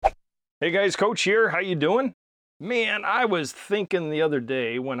Hey guys, Coach here. How you doing? Man, I was thinking the other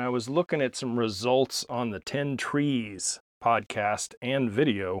day when I was looking at some results on the 10 Trees podcast and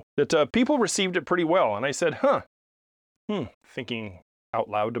video that people received it pretty well. And I said, thinking out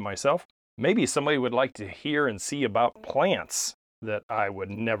loud to myself, maybe somebody would like to hear and see about plants that I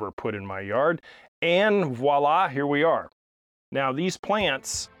would never put in my yard. And voila, here we are. Now, these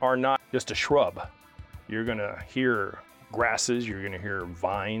plants are not just a shrub. You're going to hear grasses, you're going to hear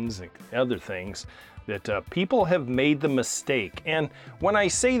vines and other things that people have made the mistake. And when I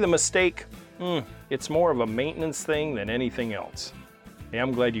say the mistake, it's more of a maintenance thing than anything else. Hey,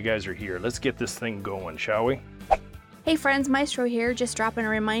 I'm glad you guys are here. Let's get this thing going, shall we? Hey friends, Maestro here, just dropping a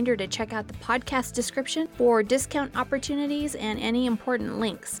reminder to check out the podcast description for discount opportunities and any important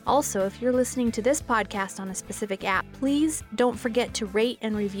links. Also, if you're listening to this podcast on a specific app, please don't forget to rate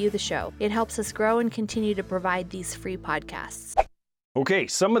and review the show. It helps us grow and continue to provide these free podcasts. Okay,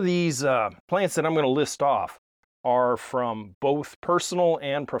 some of these plants that I'm going to list off are from both personal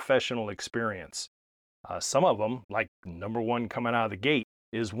and professional experience. Some of them, like number one coming out of the gate,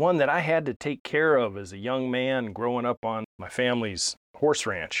 is one that I had to take care of as a young man growing up on my family's horse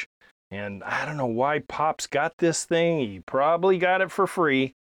ranch. And I don't know why Pops got this thing. He probably got it for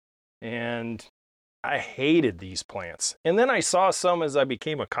free. And I hated these plants. And then I saw some as I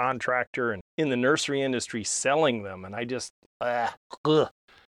became a contractor and in the nursery industry selling them. And I just, ugh.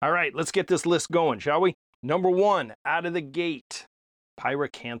 All right, let's get this list going, shall we? Number one, out of the gate,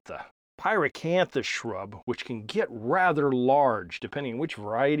 Pyracantha. Pyracantha shrub, which can get rather large depending on which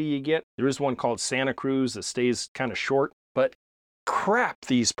variety you get. There is one called Santa Cruz that stays kind of short, but crap,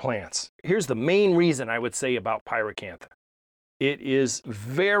 these plants. Here's the main reason I would say about Pyracantha. It is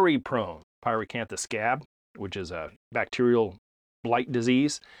very prone, Pyracantha scab, which is a bacterial blight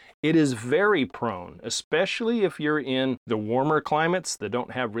disease. It is very prone, especially if you're in the warmer climates that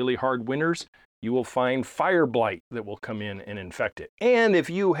don't have really hard winters. You will find fire blight that will come in and infect it. And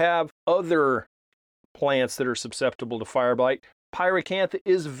if you have other plants that are susceptible to fire blight, Pyracantha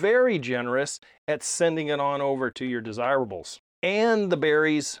is very generous at sending it on over to your desirables. And the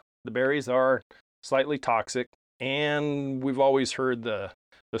berries are slightly toxic. And we've always heard the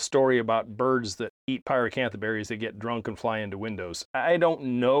story about birds that eat Pyracantha berries that get drunk and fly into windows. I don't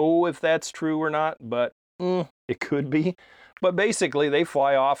know if that's true or not, but it could be. But basically, they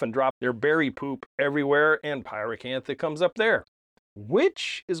fly off and drop their berry poop everywhere, and Pyracantha comes up there,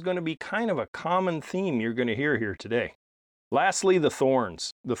 which is going to be kind of a common theme you're going to hear here today. Lastly, the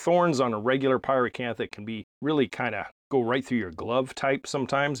thorns. The thorns on a regular Pyracantha can be really kind of go right through your glove type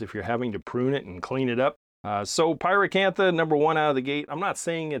sometimes if you're having to prune it and clean it up. So Pyracantha, number one out of the gate. I'm not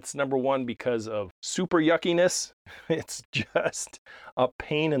saying it's number one because of super yuckiness. It's just a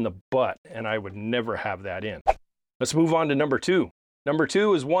pain in the butt, and I would never have that in. Let's move on to number two. Number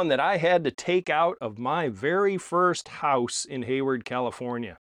two is one that I had to take out of my very first house in Hayward,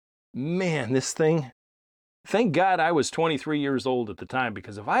 California. Man, this thing, thank God I was 23 years old at the time,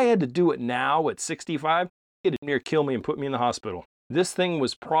 because if I had to do it now at 65, it'd near kill me and put me in the hospital. This thing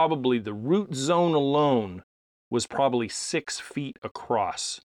was probably, the root zone alone was probably 6 feet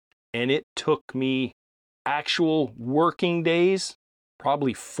across. And it took me actual working days,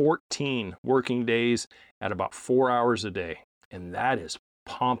 probably 14 working days at about 4 hours a day. And that is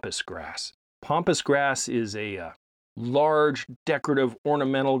pampas grass. Pampas grass is a large, decorative,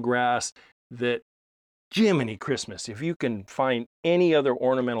 ornamental grass that, Jiminy Christmas, if you can find any other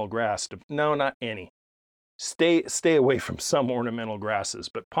ornamental grass, no, not any. Stay away from some ornamental grasses,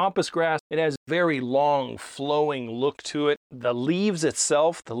 but pampas grass, it has very long flowing look to it. The leaves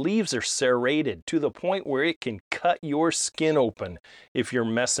itself, the leaves are serrated to the point where it can cut your skin open if you're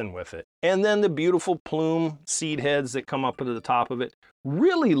messing with it. And then the beautiful plume seed heads that come up to the top of it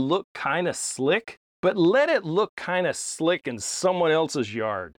really look kind of slick, but let it look kind of slick in someone else's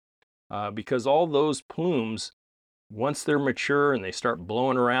yard because all those plumes, once they're mature and they start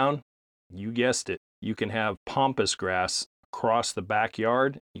blowing around, you guessed it, you can have pampas grass across the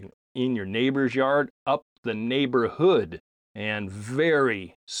backyard, in your neighbor's yard, up the neighborhood, and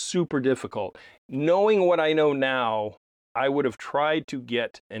very super difficult. Knowing what I know now, I would have tried to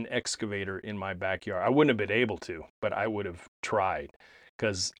get an excavator in my backyard. I wouldn't have been able to, but I would have tried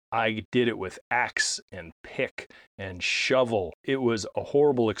because I did it with axe and pick and shovel. It was a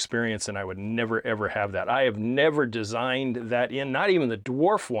horrible experience, and I would never ever have that. I have never designed that in, not even the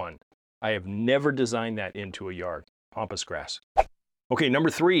dwarf one. I have never designed that into a yard, pampas grass. Okay, number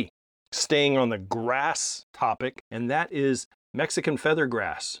three, staying on the grass topic, and that is Mexican feather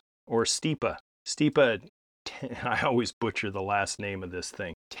grass, or stipa. Stipa, I always butcher the last name of this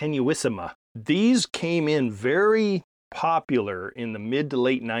thing, tenuissima. These came in very popular in the mid to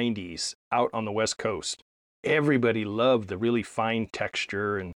late 90s out on the West Coast. Everybody loved the really fine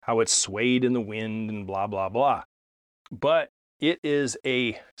texture and how it swayed in the wind and blah, blah, blah. But it is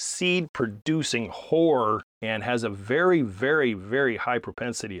a seed-producing horror and has a very, very, very high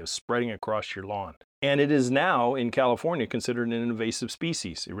propensity of spreading across your lawn. And it is now, in California, considered an invasive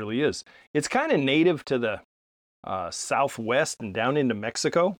species. It really is. It's kind of native to the southwest and down into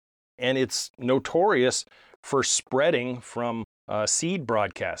Mexico, and it's notorious for spreading from seed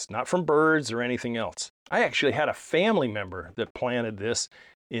broadcast, not from birds or anything else. I actually had a family member that planted this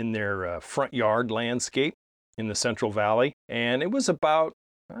in their front yard landscape in the Central Valley, and it was about,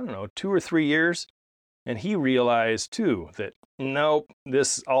 2 or 3 years, and he realized too that nope,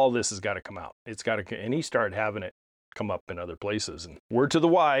 all this has got to come out. It's got to, and he started having it come up in other places. And word to the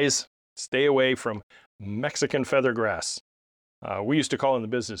wise: stay away from Mexican feathergrass. We used to call in the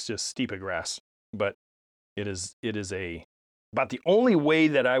business just steepa grass, but it is about the only way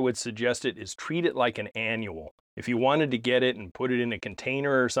that I would suggest it is treat it like an annual. If you wanted to get it and put it in a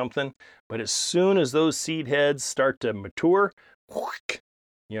container or something, but as soon as those seed heads start to mature,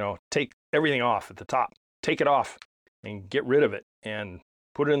 take everything off at the top, take it off and get rid of it and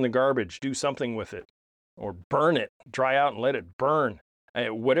put it in the garbage, do something with it, or burn it, dry out and let it burn.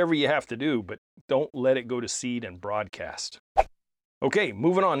 Whatever you have to do, but don't let it go to seed and broadcast. Okay,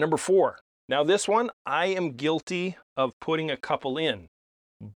 moving on, number 4. Now this one, I am guilty of putting a couple in,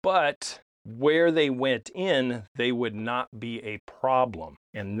 but where they went in, they would not be a problem,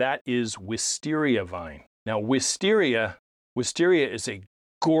 and that is wisteria vine. Now wisteria is a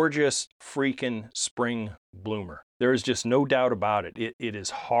gorgeous freaking spring bloomer. There is just no doubt about it. It is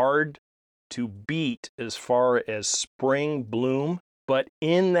hard to beat as far as spring bloom, but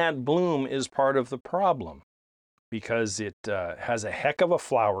in that bloom is part of the problem because it has a heck of a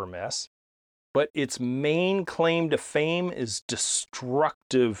flower mess, but its main claim to fame is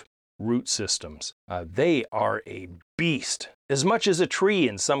destructive root systems. They are a beast, as much as a tree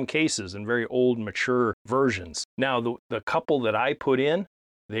in some cases, in very old, mature versions. Now, the couple that I put in,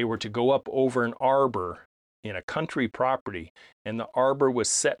 they were to go up over an arbor in a country property, and the arbor was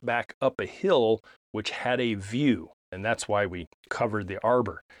set back up a hill which had a view, and that's why we covered the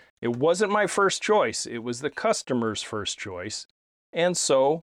arbor. It wasn't my first choice, it was the customer's first choice, and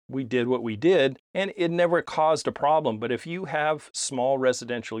so we did what we did, and it never caused a problem. But if you have small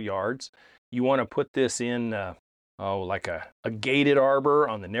residential yards, you want to put this in like a gated arbor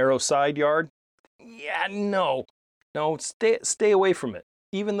on the narrow side yard, no, stay away from it.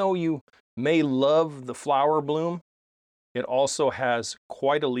 Even though you may love the flower bloom, it also has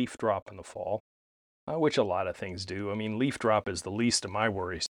quite a leaf drop in the fall, which a lot of things do. I mean, leaf drop is the least of my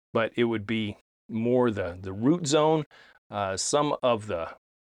worries, but it would be more the root zone, some of the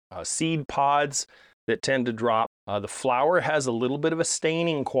seed pods that tend to drop. The flower has a little bit of a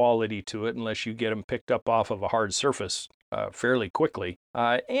staining quality to it unless you get them picked up off of a hard surface fairly quickly.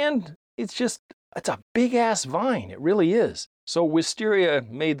 And it's a big ass vine. It really is. So wisteria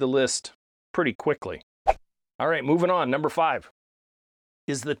made the list pretty quickly. All right, moving on. Number 5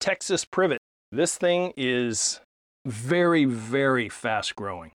 is the Texas privet. This thing is very, very fast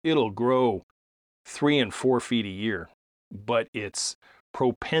growing. It'll grow 3 and 4 feet a year, but its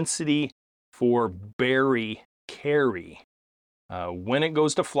propensity for berry carry, when it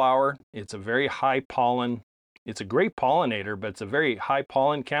goes to flower, it's a very high pollen. It's a great pollinator, but it's a very high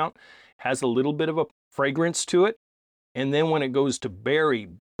pollen count, has a little bit of a fragrance to it. And then when it goes to berry,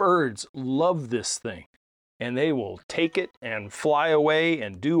 birds love this thing, and they will take it and fly away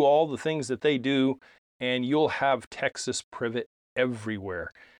and do all the things that they do, and you'll have Texas privet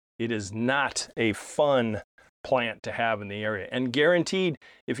everywhere. It is not a fun plant to have in the area, and guaranteed,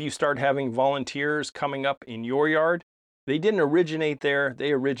 if you start having volunteers coming up in your yard, they didn't originate there,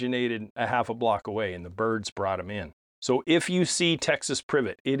 they originated a half a block away, and the birds brought them in. So if you see Texas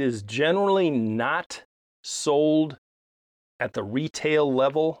privet, it is generally not sold at the retail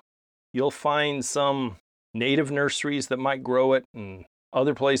level. You'll find some native nurseries that might grow it, and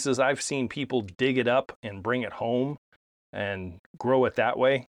other places I've seen people dig it up and bring it home and grow it that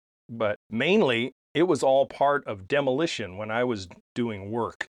way. But mainly, it was all part of demolition when I was doing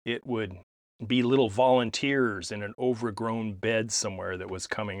work. It would be little volunteers in an overgrown bed somewhere that was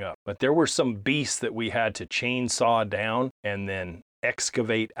coming up. But there were some beasts that we had to chainsaw down and then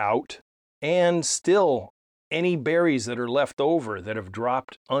excavate out. And still, any berries that are left over that have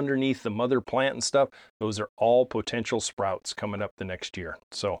dropped underneath the mother plant and stuff, those are all potential sprouts coming up the next year.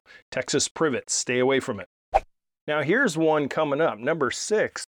 So Texas privet, stay away from it. Now here's one coming up, number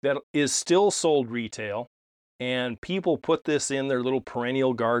 6, that is still sold retail, and people put this in their little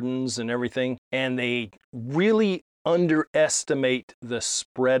perennial gardens and everything, and they really underestimate the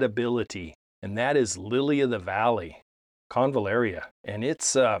spreadability, and that is lily of the valley, Convallaria. And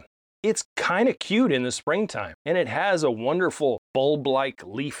it's kind of cute in the springtime, and it has a wonderful bulb-like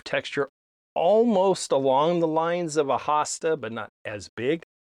leaf texture, almost along the lines of a hosta, but not as big.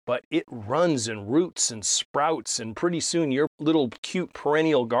 But it runs and roots and sprouts, and pretty soon your little cute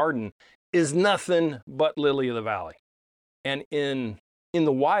perennial garden is nothing but lily of the valley. And in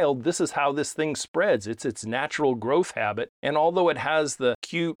the wild, this is how this thing spreads. It's its natural growth habit. And although it has the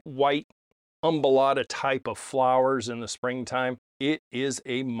cute white umbellata type of flowers in the springtime, it is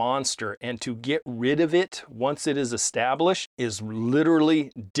a monster. And to get rid of it once it is established is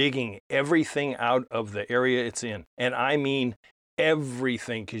literally digging everything out of the area it's in. And I mean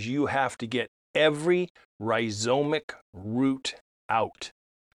everything, because you have to get every rhizomic root out.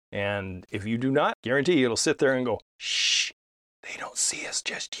 And if you do not, guarantee it'll sit there and go, shh, they don't see us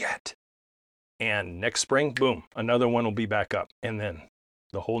just yet. And next spring, boom, another one will be back up. And then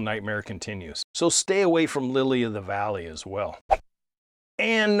the whole nightmare continues. So stay away from lily of the valley as well.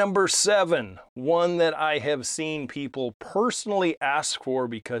 And number 7, one that I have seen people personally ask for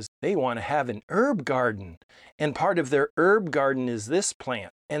because they want to have an herb garden. And part of their herb garden is this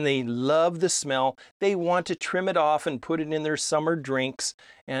plant. And they love the smell. They want to trim it off and put it in their summer drinks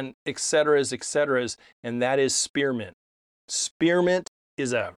and et ceteras, and that is spearmint. Spearmint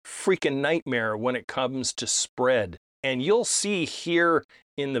is a freaking nightmare when it comes to spread. And you'll see here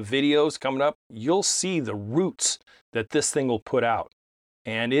in the videos coming up, you'll see the roots that this thing will put out.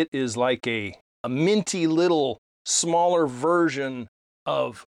 And it is like a minty little smaller version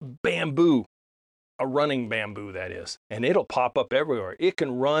of bamboo, a running bamboo that is. And it'll pop up everywhere. It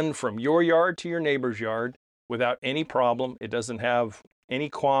can run from your yard to your neighbor's yard without any problem. It doesn't have any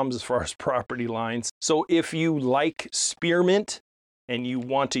qualms as far as property lines. So if you like spearmint and you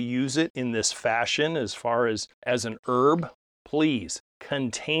want to use it in this fashion as far as an herb, please,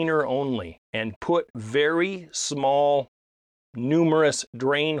 container only, and put very small, numerous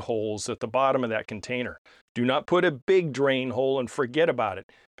drain holes at the bottom of that container. Do not put a big drain hole and forget about it,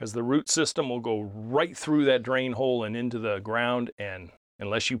 because the root system will go right through that drain hole and into the ground, and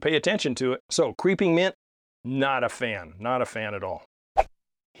unless you pay attention to it. So creeping mint, not a fan at all.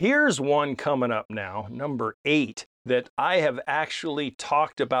 Here's one coming up now, number 8, that I have actually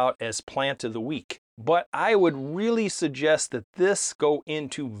talked about as plant of the week. But I would really suggest that this go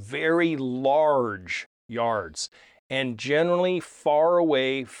into very large yards and generally far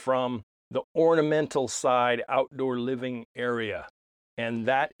away from the ornamental side outdoor living area. And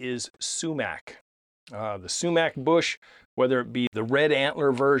that is sumac. The sumac bush, whether it be the red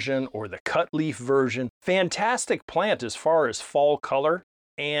antler version or the cut leaf version, fantastic plant as far as fall color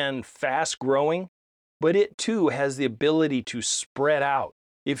and fast growing, but it too has the ability to spread out.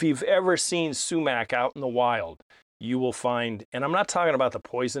 If you've ever seen sumac out in the wild, you will find, and I'm not talking about the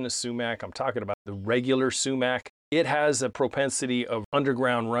poisonous sumac, I'm talking about the regular sumac. It has a propensity of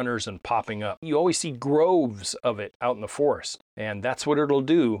underground runners and popping up. You always see groves of it out in the forest, and that's what it'll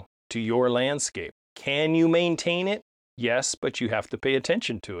do to your landscape. Can you maintain it? Yes, but you have to pay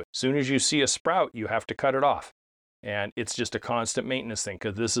attention to it. As soon as you see a sprout, you have to cut it off. And it's just a constant maintenance thing,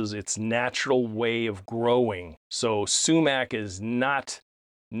 because this is its natural way of growing. So sumac is not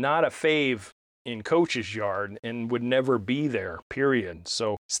a fave in Coach's yard and would never be there, period.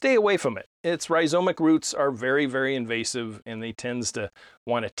 So stay away from it. Its rhizomic roots are very, very invasive, and they tends to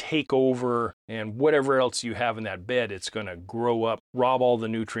want to take over, and whatever else you have in that bed, it's going to grow up, rob all the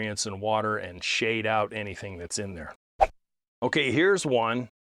nutrients and water, and shade out anything that's in there. Okay, here's one,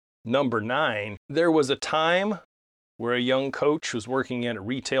 number 9. There was a time where a young coach was working at a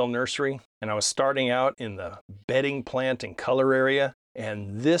retail nursery, and I was starting out in the bedding plant and color area,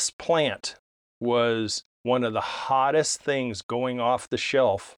 and this plant was one of the hottest things going off the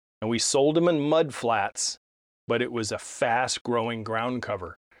shelf, and we sold them in mud flats, but it was a fast growing ground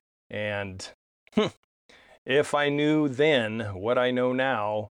cover. And if I knew then what I know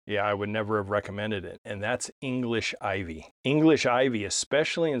now, yeah, I would never have recommended it. And that's English ivy. English ivy,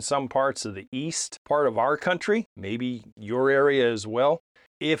 especially in some parts of the east part of our country, maybe your area as well.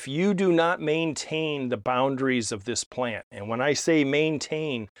 If you do not maintain the boundaries of this plant, and when I say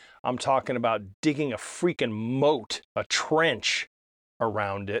maintain, I'm talking about digging a freaking moat, a trench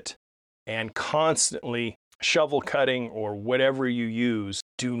around it, and constantly shovel cutting or whatever you use,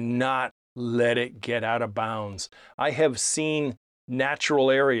 do not let it get out of bounds. I have seen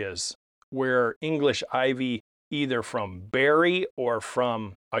natural areas where English ivy, either from berry or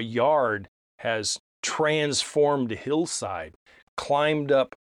from a yard, has transformed a hillside, climbed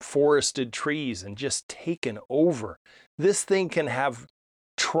up forested trees, and just taken over. This thing can have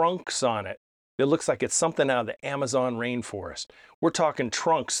trunks on it that looks like it's something out of the Amazon rainforest. We're talking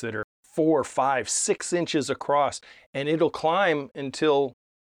trunks that are 4, 5, 6 inches across, and it'll climb until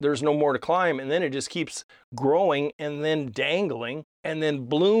there's no more to climb, and then it just keeps growing and then dangling and then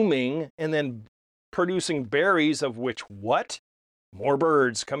blooming and then producing berries, of which what? More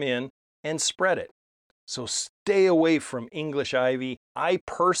birds come in and spread it. So stay away from English ivy. I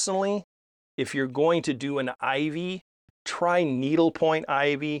personally, if you're going to do an ivy, try needlepoint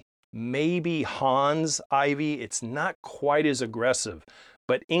ivy, maybe Hans ivy. It's not quite as aggressive.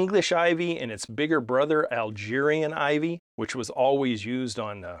 But English ivy and its bigger brother, Algerian ivy, which was always used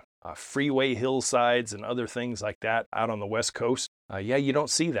on freeway hillsides and other things like that out on the West Coast. Yeah, you don't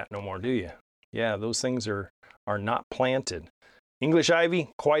see that no more, do you? Yeah, those things are not planted. English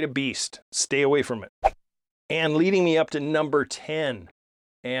ivy, quite a beast. Stay away from it. And leading me up to number 10.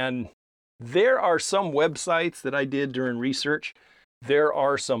 And there are some websites that I did during research. There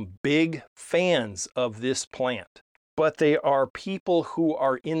are some big fans of this plant, but they are people who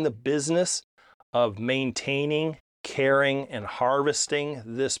are in the business of maintaining, caring, and harvesting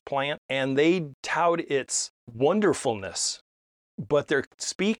this plant, and they tout its wonderfulness, but they're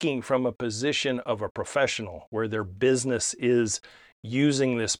speaking from a position of a professional where their business is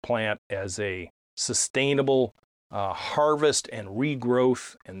using this plant as a sustainable harvest and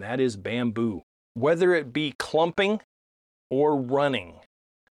regrowth, and that is bamboo. Whether it be clumping or running,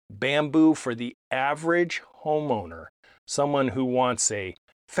 bamboo for the average homeowner, someone who wants a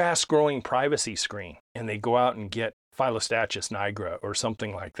fast-growing privacy screen, and they go out and get Philostachys nigra or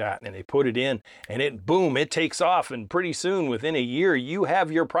something like that, and they put it in, and it takes off, and pretty soon, within a year, you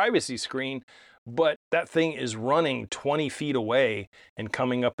have your privacy screen, but that thing is running 20 feet away and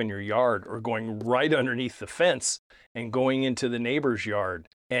coming up in your yard, or going right underneath the fence and going into the neighbor's yard.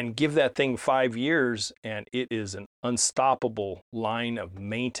 And give that thing 5 years, and it is an unstoppable line of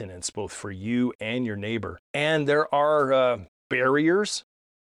maintenance, both for you and your neighbor. And there are barriers.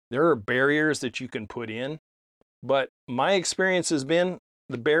 There are barriers that you can put in. But my experience has been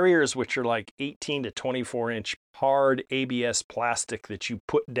the barriers, which are like 18 to 24 inch hard ABS plastic that you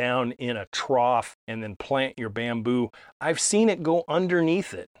put down in a trough and then plant your bamboo. I've seen it go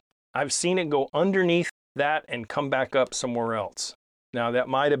underneath it. I've seen it go underneath that and come back up somewhere else. Now, that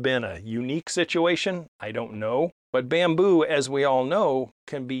might have been a unique situation. I don't know. But bamboo, as we all know,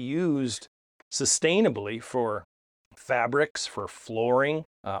 can be used sustainably for fabrics, for flooring,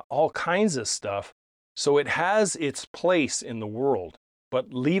 all kinds of stuff. So it has its place in the world,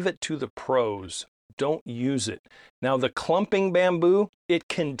 but leave it to the pros. Don't use it. Now, the clumping bamboo, it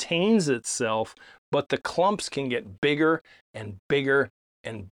contains itself, but the clumps can get bigger and bigger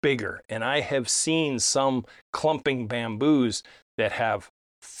and bigger. And I have seen some clumping bamboos that have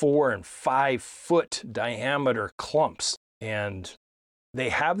 4 and 5 foot diameter clumps, and they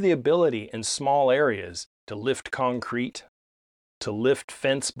have the ability in small areas to lift concrete, to lift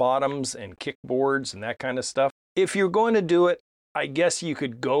fence bottoms and kickboards and that kind of stuff. If you're going to do it, I guess you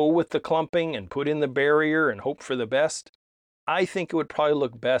could go with the clumping and put in the barrier and hope for the best. I think it would probably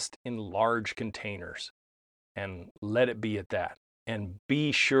look best in large containers, and let it be at that. And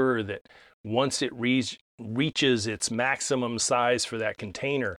be sure that once it reaches its maximum size for that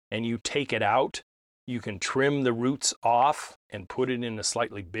container and you take it out, you can trim the roots off and put it in a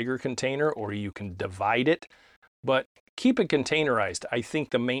slightly bigger container, or you can divide it. But keep it containerized. I think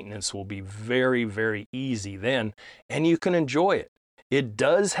the maintenance will be very, very easy then, and you can enjoy it. It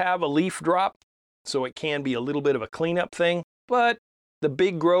does have a leaf drop, so it can be a little bit of a cleanup thing, but the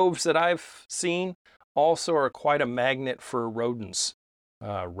big groves that I've seen also are quite a magnet for rodents,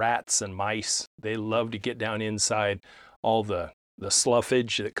 rats and mice. They love to get down inside all the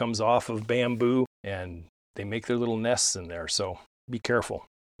sloughage that comes off of bamboo, and they make their little nests in there, so be careful.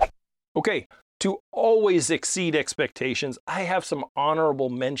 Okay, to always exceed expectations, I have some honorable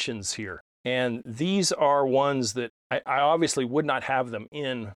mentions here. And these are ones that I obviously would not have them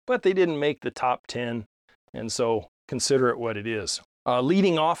in, but they didn't make the top 10, and so consider it what it is.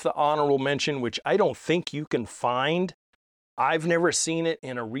 Leading off the honorable mention, which I don't think you can find. I've never seen it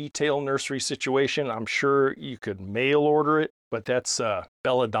in a retail nursery situation. I'm sure you could mail order it, but that's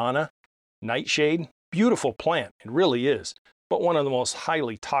Belladonna nightshade. Beautiful plant, it really is, but one of the most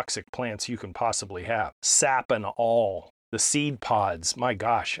highly toxic plants you can possibly have. Sap and all. The seed pods, my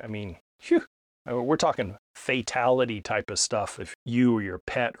gosh, I mean, phew. We're talking fatality type of stuff if you or your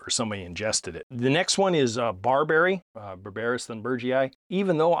pet or somebody ingested it. The next one is barberry, Berberis thunbergii.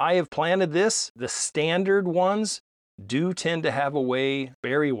 Even though I have planted this, the standard ones do tend to have a way,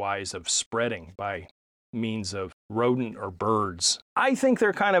 berry-wise, of spreading by means of rodent or birds. I think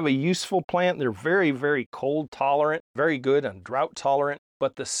they're kind of a useful plant. They're very, very cold tolerant, very good and drought tolerant.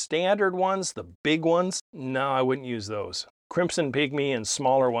 But the standard ones, the big ones, no, I wouldn't use those. Crimson Pygmy and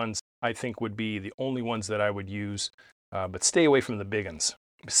smaller ones, I think would be the only ones that I would use, but stay away from the big ones.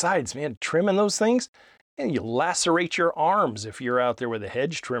 Besides, man, trimming those things, and you lacerate your arms if you're out there with a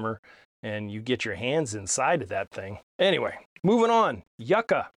hedge trimmer and you get your hands inside of that thing. Anyway, moving on,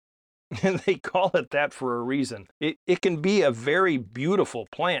 yucca. They call it that for a reason. It can be a very beautiful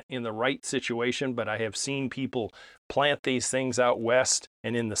plant in the right situation, but I have seen people plant these things out west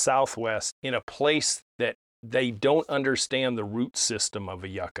and in the southwest in a place that they don't understand the root system of a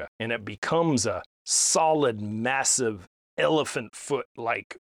yucca, and it becomes a solid, massive elephant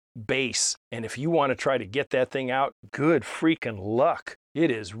foot-like base. And if you want to try to get that thing out, good freaking luck. It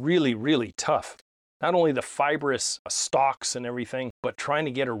is really, really tough. Not only the fibrous stalks and everything, but trying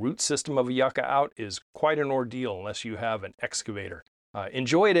to get a root system of a yucca out is quite an ordeal unless you have an excavator.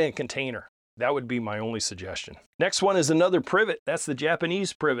 Enjoy it in a container. That would be my only suggestion. Next one is another privet. That's the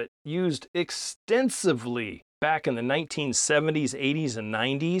Japanese privet, used extensively back in the 1970s, 80s, and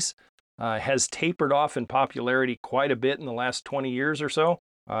 90s. Has tapered off in popularity quite a bit in the last 20 years or so.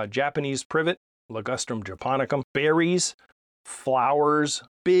 Japanese privet, Ligustrum japonicum. Berries, flowers,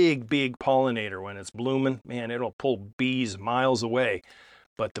 big pollinator when it's blooming. Man, it'll pull bees miles away.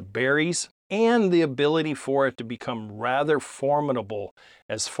 But the berries and the ability for it to become rather formidable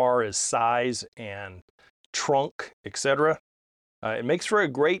as far as size and trunk, etc. It makes for a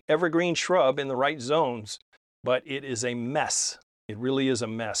great evergreen shrub in the right zones, but it is a mess. It really is a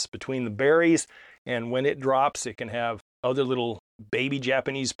mess. Between the berries and when it drops, it can have other little baby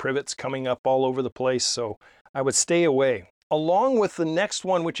Japanese privets coming up all over the place, so I would stay away. Along with the next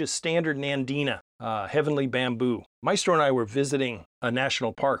one, which is standard Nandina, heavenly bamboo. Maestro and I were visiting a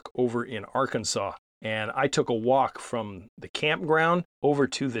national park over in Arkansas, and I took a walk from the campground over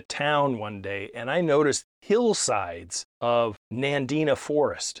to the town one day, and I noticed hillsides of Nandina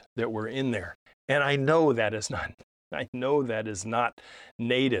forest that were in there. And I know that is not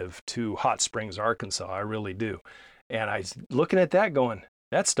native to Hot Springs, Arkansas. I really do. And I was looking at that going,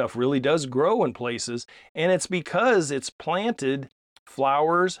 that stuff really does grow in places, and it's because it's planted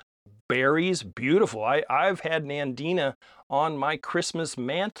flowers, berries, beautiful. I've had Nandina on my Christmas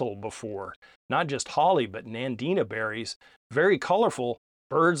mantle before. Not just holly, but Nandina berries. Very colorful.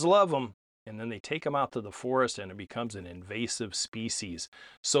 Birds love them. And then they take them out to the forest and it becomes an invasive species.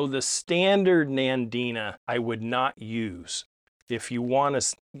 So the standard Nandina I would not use. If you want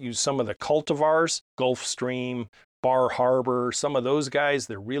to use some of the cultivars, Gulfstream, Bar Harbor, some of those guys,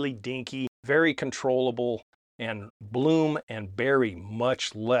 they're really dinky, very controllable, and bloom and berry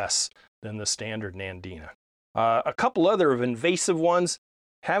much less than the standard Nandina. A couple other of invasive ones,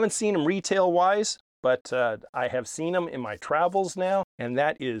 haven't seen them retail-wise, but I have seen them in my travels now, and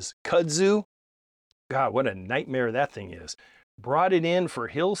that is kudzu. God, what a nightmare that thing is. Brought it in for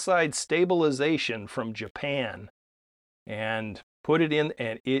hillside stabilization from Japan, and put it in,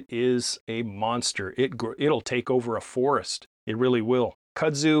 and it is a monster. It'll take over a forest. It really will.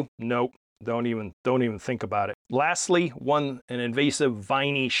 Kudzu, nope. Don't even think about it. Lastly, an invasive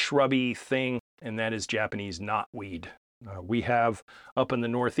viney shrubby thing, and that is Japanese knotweed. We have up in the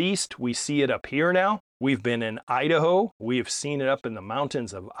Northeast, we see it up here now. We've been in Idaho. We have seen it up in the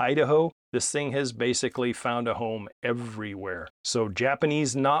mountains of Idaho. This thing has basically found a home everywhere. So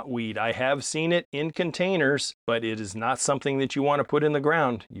Japanese knotweed, I have seen it in containers, but it is not something that you want to put in the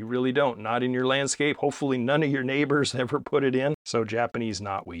ground. You really don't. Not in your landscape. Hopefully none of your neighbors ever put it in. So Japanese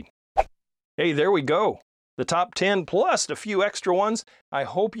knotweed. Hey, there we go. The top 10 plus a few extra ones. I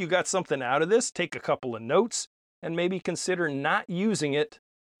hope you got something out of this. Take a couple of notes and maybe consider not using it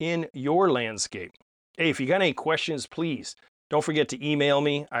in your landscape. Hey, if you got any questions, please don't forget to email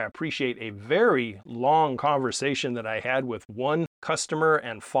me. I appreciate a very long conversation that I had with one customer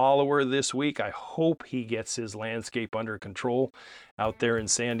and follower this week. I hope he gets his landscape under control out there in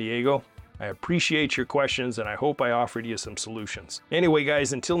San Diego. I appreciate your questions, and I hope I offered you some solutions. Anyway,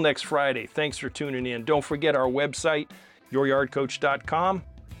 guys, until next Friday, thanks for tuning in. Don't forget our website, youryardcoach.com,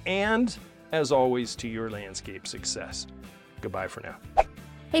 and as always, to your landscape success. Goodbye for now.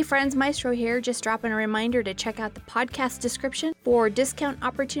 Hey friends, Maestro here, just dropping a reminder to check out the podcast description for discount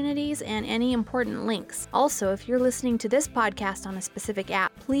opportunities and any important links. Also, if you're listening to this podcast on a specific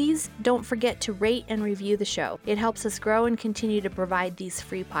app, please don't forget to rate and review the show. It helps us grow and continue to provide these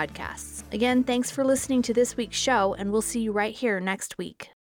free podcasts. Again, thanks for listening to this week's show, and we'll see you right here next week.